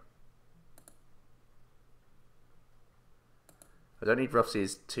here. I don't need Rough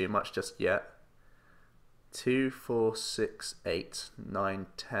Seas too much just yet. 2, 4, 6, 8, 9,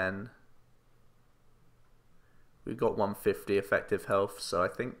 10. We've got 150 effective health, so I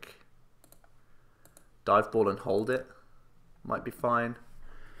think Dive Ball and hold it might be fine.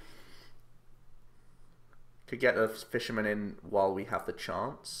 Could get a Fisherman in while we have the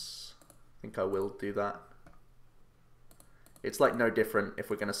chance. I think I will do that. It's like no different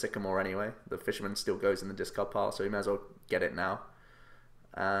if we're going to Sycamore anyway. The Fisherman still goes in the discard pile, so we may as well get it now.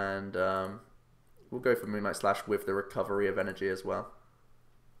 And we'll go for Moonlight Slash with the recovery of energy as well.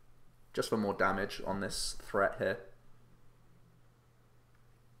 Just for more damage on this threat here.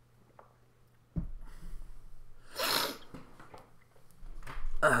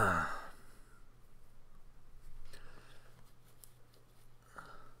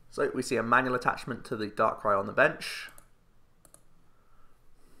 So we see a manual attachment to the Darkrai on the bench.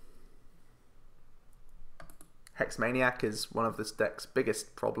 Hexmaniac is one of this deck's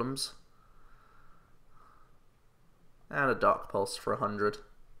biggest problems. And a Dark Pulse for 100.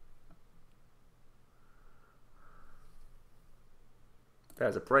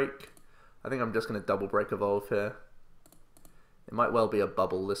 There's a break. I think I'm just going to double break evolve here. It might well be a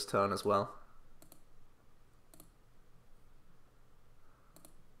bubble this turn as well.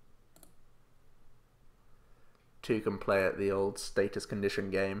 Two can play at the old status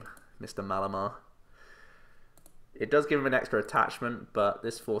condition game, Mr. Malamar. It does give him an extra attachment, but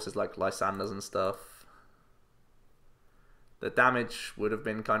this forces like Lysandres and stuff. The damage would have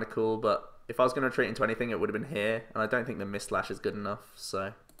been kind of cool, but if I was going to treat into anything, it would have been here, and I don't think the Mist Slash is good enough,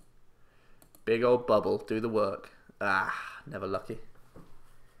 so... Big old bubble, do the work. Ah, never lucky.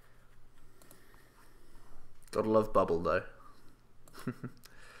 Gotta love bubble, though.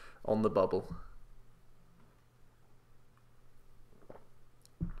 On the bubble.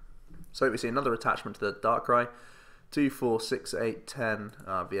 So we see another attachment to the Darkrai. 2, 4, 6, 8, 10.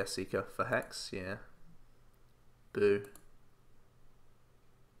 VS Seeker for Hex, yeah. Boo.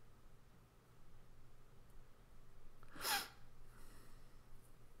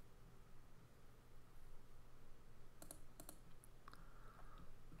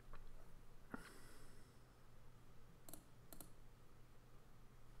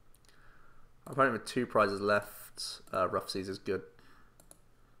 I've only with 2 prizes left. Rough Seas is good.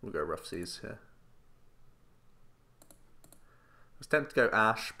 We'll go Rough Seas here. I was tempted to go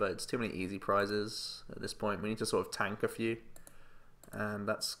Ash, but it's too many easy prizes at this point. We need to sort of tank a few, and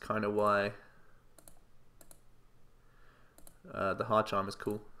that's kind of why the Hard Charm is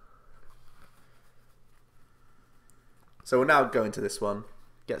cool. So we'll now go into this one,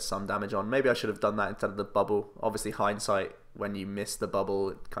 get some damage on. Maybe I should have done that instead of the bubble. Obviously, hindsight, when you miss the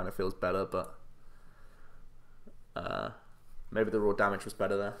bubble, it kind of feels better, but maybe the raw damage was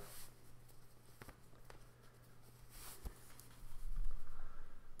better there.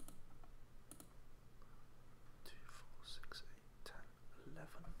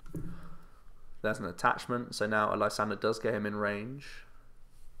 There's an attachment, so now a Lysandre does get him in range,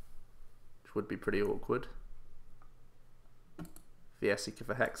 which would be pretty awkward. VS Seeker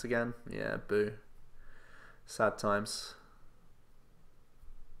for Hex again. Yeah, boo. Sad times.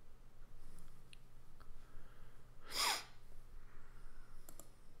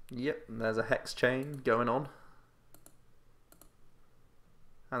 Yep, there's a Hex chain going on.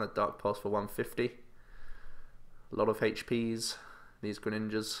 And a Dark Pulse for 150. A lot of HPs, these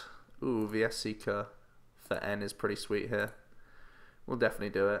Greninjas. Ooh, VS Seeker for N is pretty sweet here. We'll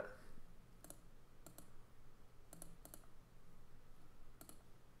definitely do it.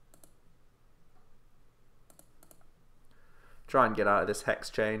 Try and get out of this hex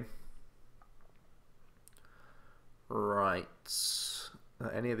chain. Right.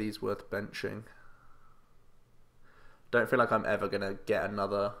 Are any of these worth benching? Don't feel like I'm ever going to get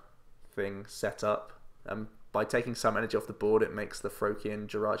another thing set up. By taking some energy off the board, it makes the Froakie and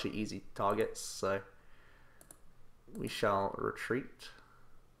Jirachi easy targets, so we shall retreat.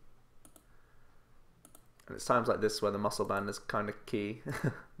 And it's times like this where the muscle band is kind of key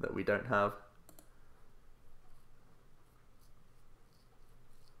that we don't have.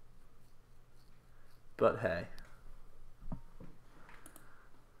 But hey.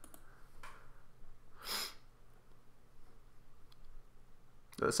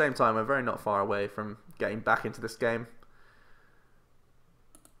 At the same time, we're very not far away from getting back into this game.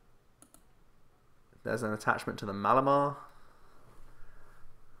 There's an attachment to the Malamar.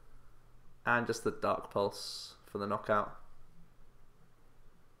 And just the Dark Pulse for the knockout.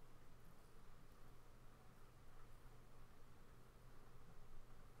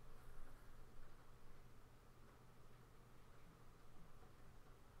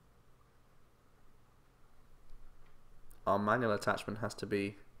 Our manual attachment has to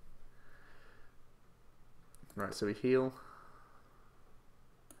be... Right, so we heal.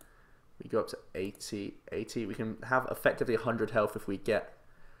 We go up to 80. We can have effectively 100 health if we get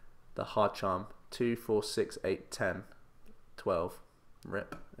the hard charm. 2, 4, 6, 8, 10, 12.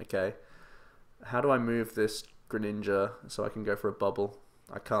 Rip. Okay. How do I move this Greninja so I can go for a bubble?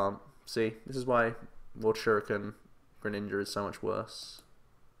 I can't. See, this is why Water Shuriken Greninja is so much worse.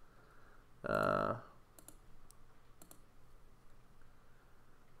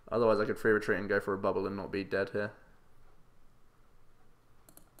 Otherwise I could free retreat and go for a bubble and not be dead here.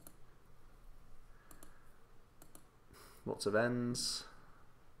 Lots of ends.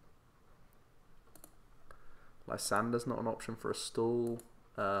 Lysandre's not an option for a stall.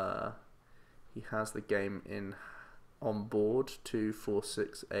 He has the game in on board. 2, 4,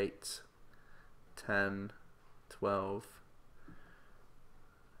 6, 8, 10, 12.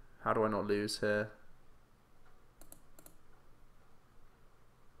 How do I not lose here?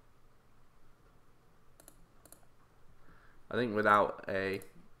 I think without a...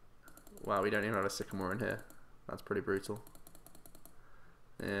 Wow, we don't even have a Sycamore in here. That's pretty brutal.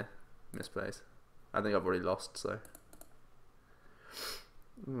 Yeah, misplays. I think I've already lost, so...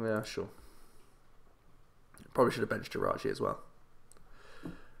 Yeah, sure. Probably should have benched Jirachi as well.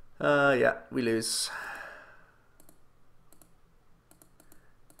 Yeah, we lose.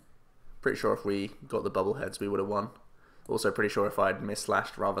 Pretty sure if we got the bubble heads, we would have won. Also pretty sure if I'd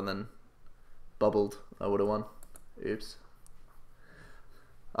misslashed rather than bubbled, I would have won. Oops.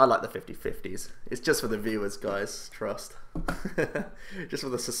 I like the 50-50s. It's just for the viewers, guys. Trust. Just for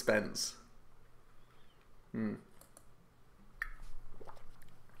the suspense.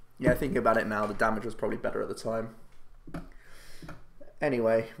 Yeah, thinking about it now, the damage was probably better at the time.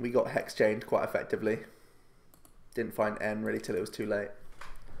 Anyway, we got hex chained quite effectively. Didn't find N really till it was too late.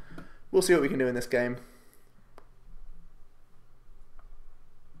 We'll see what we can do in this game.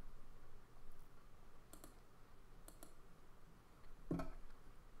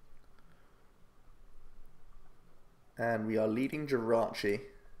 And we are leading Jirachi.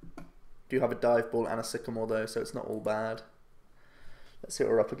 Do have a dive ball and a Sycamore though, so it's not all bad. Let's see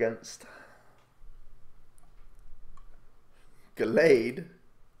what we're up against. Gallade.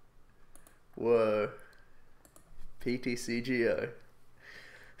 Whoa. PTCGO.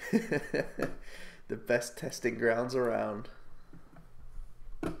 The best testing grounds around.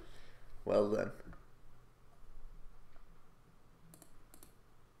 Well then.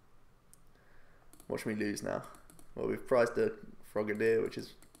 Watch me lose now. Well, we've prized a Frogadier, which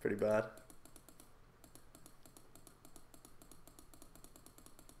is pretty bad.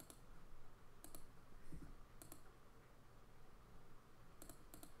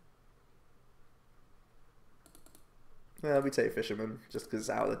 Yeah, we take Fisherman, just because it's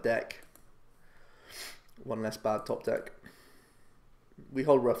out of the deck. One less bad top deck. We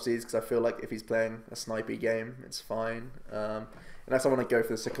hold Rough Seas because I feel like if he's playing a snipey game, it's fine. Unless I want to go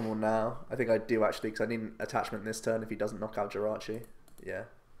for the Sycamore now. I think I do actually, because I need an attachment this turn if he doesn't knock out Jirachi. Yeah.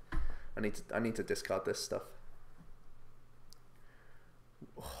 I need to discard this stuff.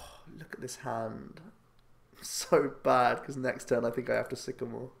 Oh, look at this hand. So bad, because next turn I think I have to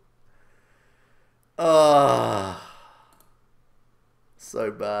Sycamore. Ah.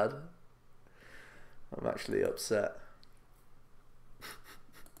 So bad. I'm actually upset.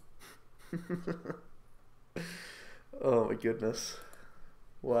 Oh my goodness.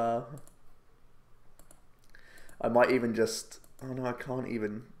 Wow. I might even just... Oh no, I can't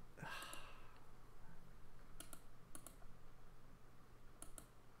even...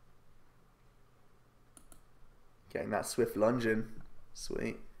 Getting that swift lunge in.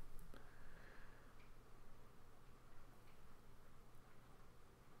 Sweet.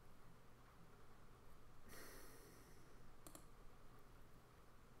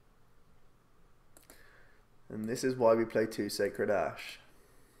 And this is why we play 2 Sacred Ash.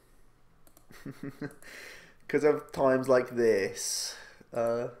 Because of times like this.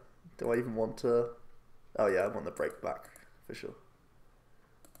 Do I even want to... Oh yeah, I want the break back, for sure.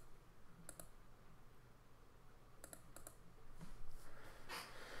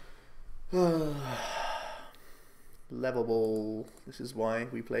 Level ball. This is why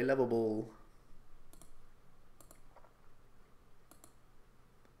we play level ball.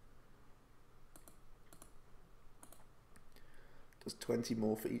 Does 20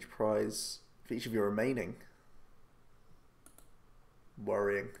 more for each prize, for each of your remaining.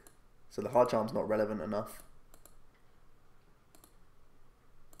 Worrying. So the hard charm's not relevant enough.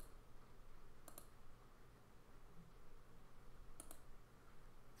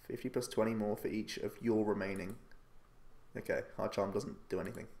 $50 plus 20 more for each of your remaining. Okay, hard charm doesn't do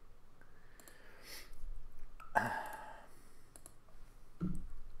anything.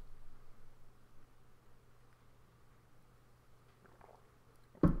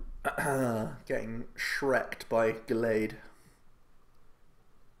 Getting shreked by Glade.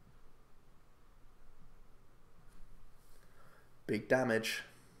 Big damage.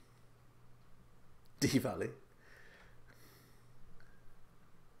 D-Valley.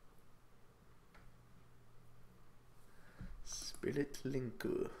 Split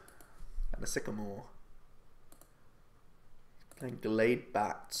Linku. And a Sycamore. Playing Glade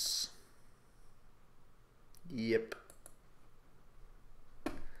Bats. Yep.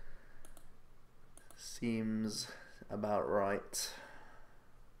 Seems about right.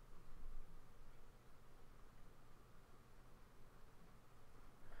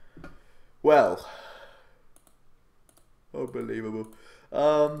 Well, unbelievable.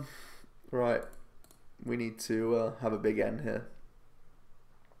 Right, we need to have a big N here.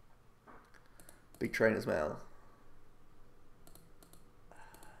 Big Trainer's Mail.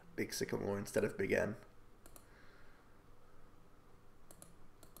 Big Sycamore instead of big N.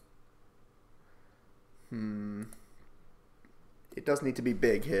 It does need to be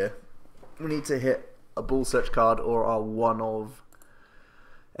big here. We need to hit a Bull Search card or our one of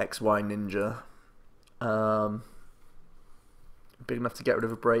XY Ninja. Big enough to get rid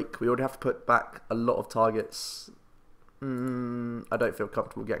of a break. We already have to put back a lot of targets. I don't feel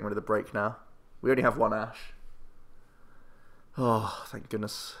comfortable getting rid of the break now. We already have one Ash. Oh, thank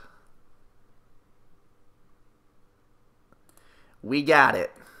goodness. We got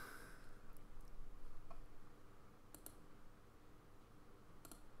it.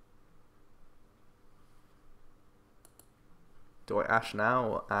 Do I Ash now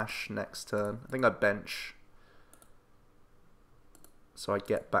or Ash next turn? I think I bench. So I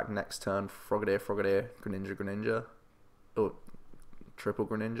get back next turn. Frogadier, Frogadier, Greninja, Greninja. Oh, triple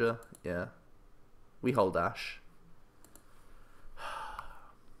Greninja. Yeah. We hold Ash.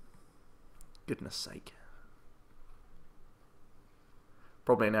 Goodness sake.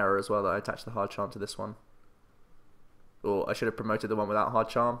 Probably an error as well that I attached the hard charm to this one. Or I should have promoted the one without hard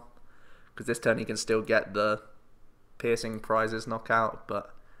charm. Because this turn he can still get the piercing prizes knockout,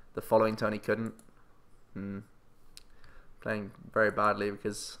 but the following turn he couldn't. Playing very badly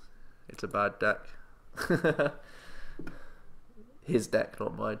because it's a bad deck. His deck,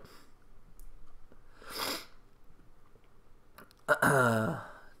 not mine.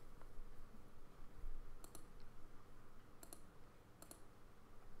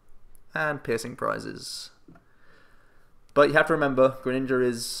 And piercing prizes. But you have to remember, Greninja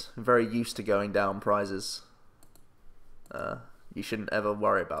is very used to going down prizes. You shouldn't ever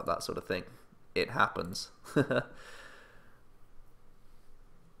worry about that sort of thing. It happens.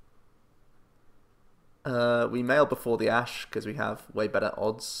 We mail before the Ash because we have way better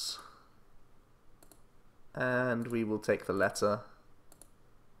odds. And we will take the letter.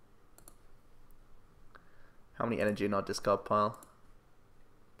 How many energy in our discard pile?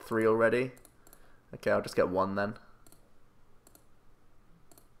 3 already? Okay, I'll just get 1 then.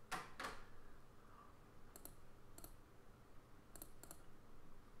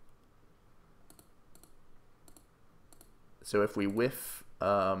 So if we whiff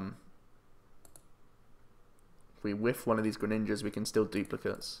one of these Greninjas, we can still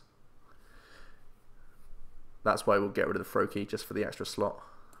duplicates. That's why we'll get rid of the Froakie just for the extra slot.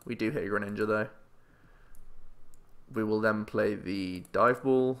 We do hit a Greninja though. We will then play the Dive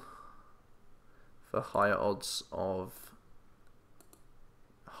Ball for higher odds of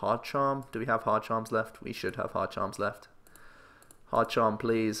Hard Charm. Do we have Hard Charms left? We should have Hard Charms left. Hard Charm,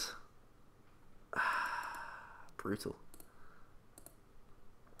 please. Brutal.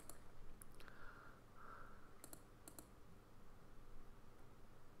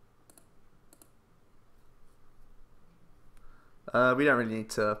 We don't really need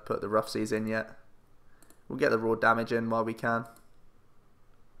to put the rough seas in yet. We'll get the raw damage in while we can.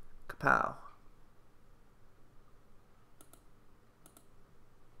 Kapow.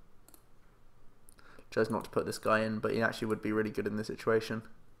 Chose not to put this guy in, but he actually would be really good in this situation.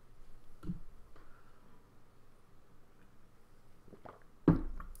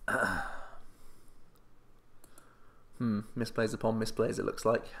 Misplays upon misplays, it looks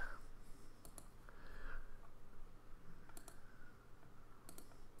like.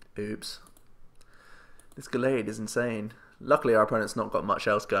 Oops. This Gallade is insane. Luckily our opponent's not got much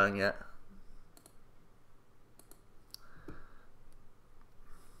else going yet.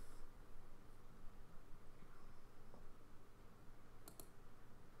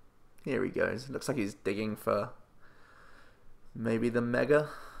 Here he goes. Looks like he's digging for maybe the Mega.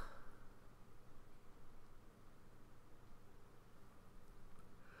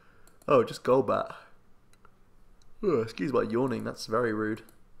 Oh, just Golbat. Oh, excuse my yawning, that's very rude.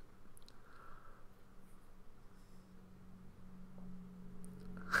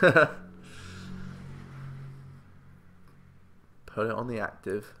 Put it on the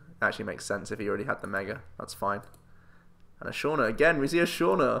active. Actually makes sense if he already had the Mega. That's fine. And a Shauna again. We see a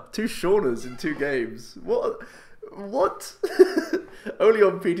Shauna. 2 Shaunas in 2 games. What? What? Only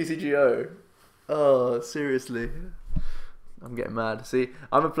on PTCGO. Oh, seriously. I'm getting mad. See,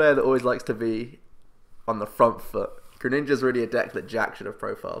 I'm a player that always likes to be on the front foot. Greninja's really a deck that Jack should have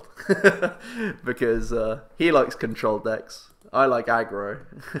profiled. Because he likes control decks. I like aggro.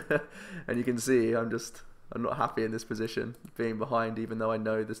 And you can see I'm not happy in this position, being behind, even though I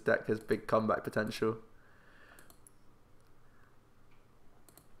know this deck has big comeback potential.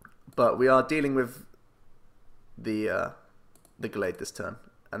 But we are dealing with the Gallade this turn,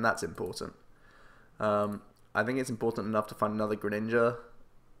 and that's important. I think it's important enough to find another Greninja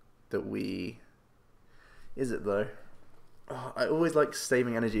that we... Is it though? Oh, I always like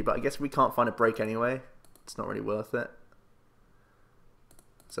saving energy, but I guess we can't find a break anyway. It's not really worth it.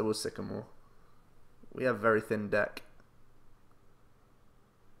 So we'll Sycamore. We have a very thin deck.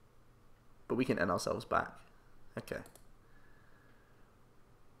 But we can end ourselves back. Okay.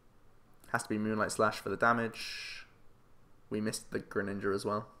 Has to be Moonlight Slash for the damage. We missed the Greninja as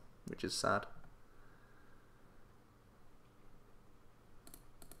well, which is sad.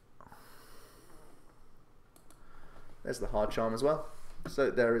 There's the Hard Charm as well. So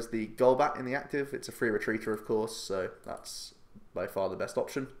there is the Golbat in the active. It's a free retreater, of course, so that's by far the best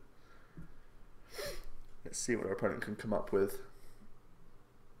option. Let's see what our opponent can come up with.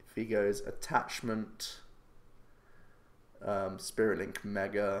 If he goes Attachment, Spirit Link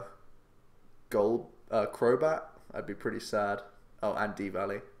Mega, Crobat, I'd be pretty sad. Oh, and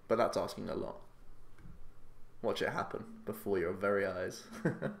D-Valley, but that's asking a lot. Watch it happen before your very eyes.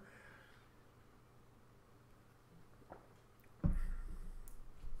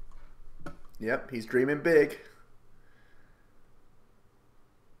 Yep, he's dreaming big.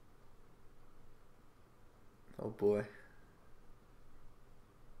 Oh boy.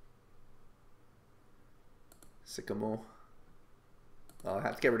 Sycamore. Oh, I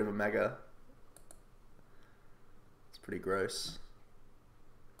have to get rid of a Mega. It's pretty gross.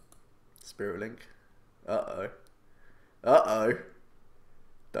 Spirit Link. Uh-oh. Uh-oh.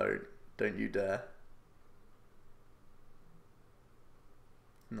 Don't you dare.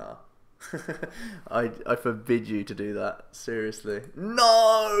 Nah. I forbid you to do that. Seriously.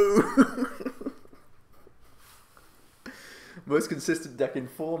 No! Most consistent deck in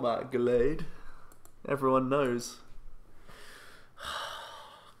format, Gallade. Everyone knows.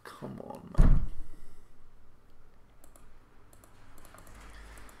 Come on, man.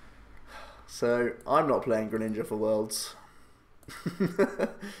 So, I'm not playing Greninja for Worlds.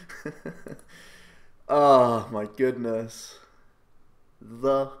 Oh, my goodness.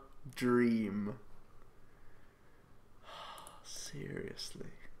 The dream. Seriously.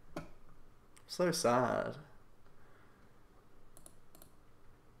 So sad.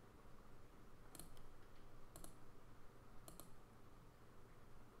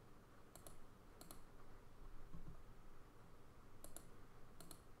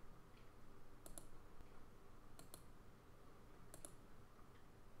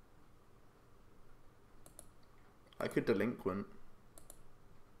 I could Delinquent.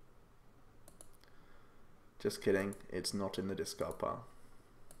 Just kidding, it's not in the discard pile.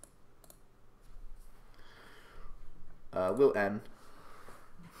 We'll N.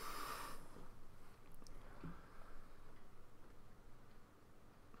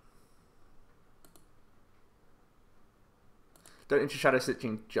 Don't into Shadow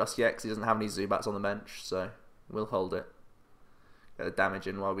Stitching just yet because he doesn't have any Zubats on the bench, so we'll hold it. Get the damage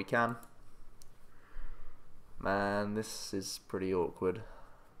in while we can. Man, this is pretty awkward.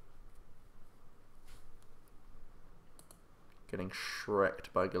 Getting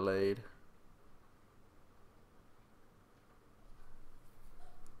shreked by Gallade.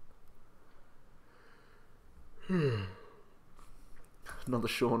 Another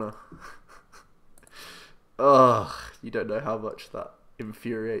Shauna. Ugh, you don't know how much that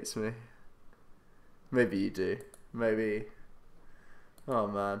infuriates me. Maybe you do. Maybe. Oh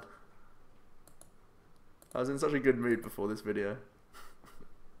man. I was in such a good mood before this video.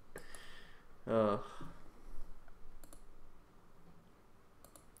 Oh.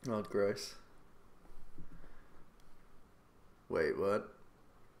 Oh, gross. Wait, what?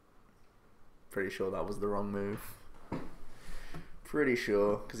 Pretty sure that was the wrong move. Pretty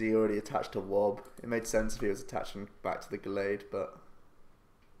sure, because he already attached a Wob. It made sense if he was attaching back to the Gallade, but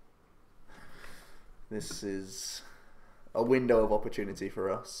this is a window of opportunity for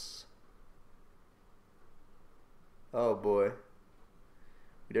us. Oh boy.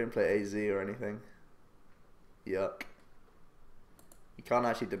 We don't play AZ or anything. Yuck. You can't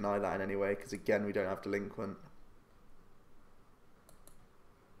actually deny that in any way, because again, we don't have Delinquent.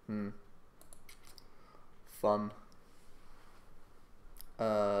 Fun.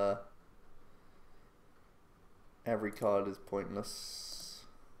 Every card is pointless.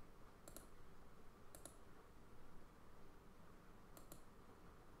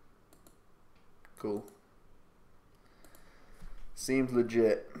 Cool. Seems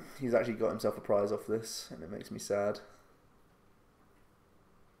legit. He's actually got himself a prize off this, and it makes me sad.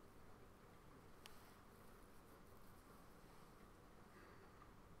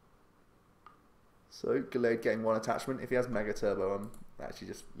 So, Gallade getting one attachment. If he has Mega Turbo, I'm actually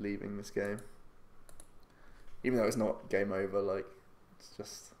just leaving this game. Even though it's not game over, like, it's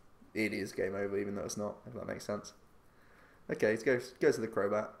just, it is game over even though it's not, if that makes sense. Okay, let's go to the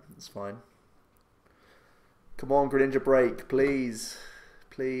Crobat. It's fine. Come on, Greninja Break, please.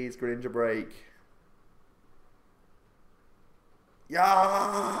 Please, Greninja Break.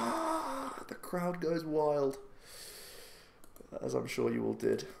 Yeah! The crowd goes wild. As I'm sure you all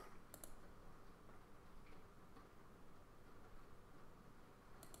did.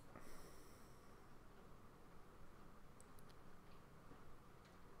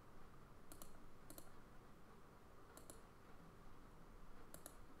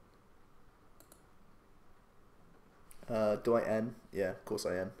 Do I N? Yeah, of course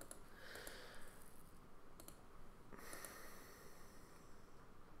I N.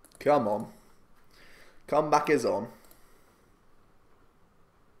 Come on. Comeback is on.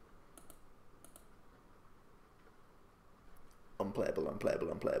 Unplayable,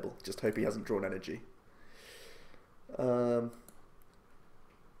 unplayable, unplayable. Just hope he hasn't drawn energy.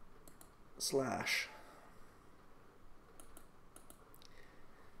 Slash.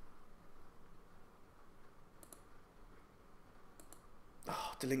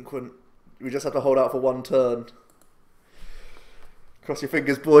 Oh, Delinquent. We just have to hold out for one turn. Cross your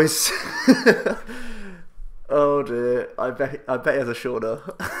fingers, boys. Oh dear. I bet he has a shoulder.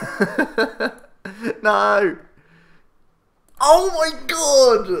 No. Oh my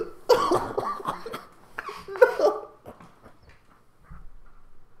god. No.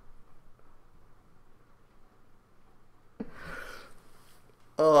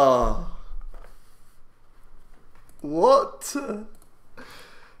 Oh. What?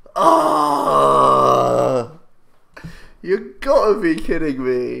 Ah! You gotta be kidding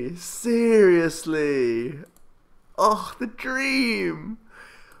me. Seriously. Oh, the dream.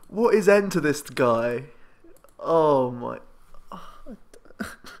 What is end to this guy? Oh my.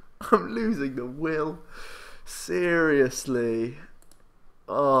 I'm losing the will. Seriously.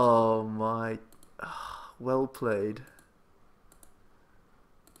 Oh my. Well played.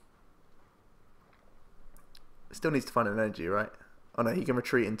 Still needs to find an energy, right? Oh no, he can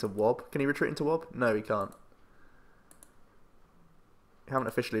retreat into Wob. Can he retreat into Wob? No, he can't. We haven't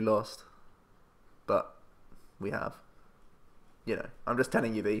officially lost. But we have. You know, I'm just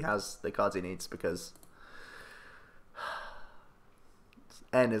telling you that he has the cards he needs because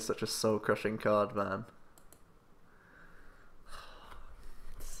N is such a soul-crushing card, man.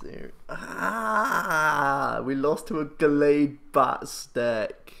 We lost to a Gallade Bats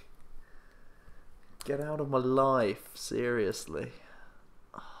deck. Get out of my life, seriously.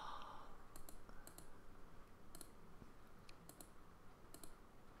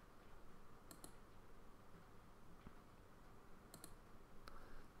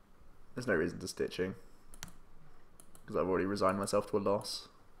 There's no reason to stitching because I've already resigned myself to a loss,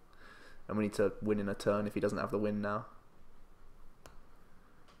 and we need to win in a turn if he doesn't have the win now.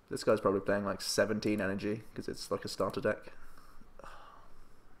 This guy's probably playing like 17 energy because it's like a starter deck.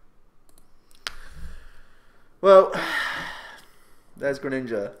 Well, there's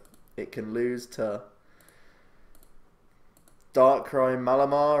Greninja. It can lose to Darkrai,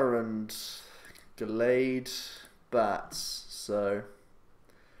 Malamar, and Gallade Bats. So,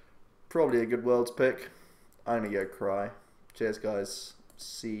 probably a good Worlds pick. I'm going to go Cry. Cheers, guys.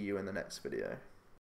 See you in the next video.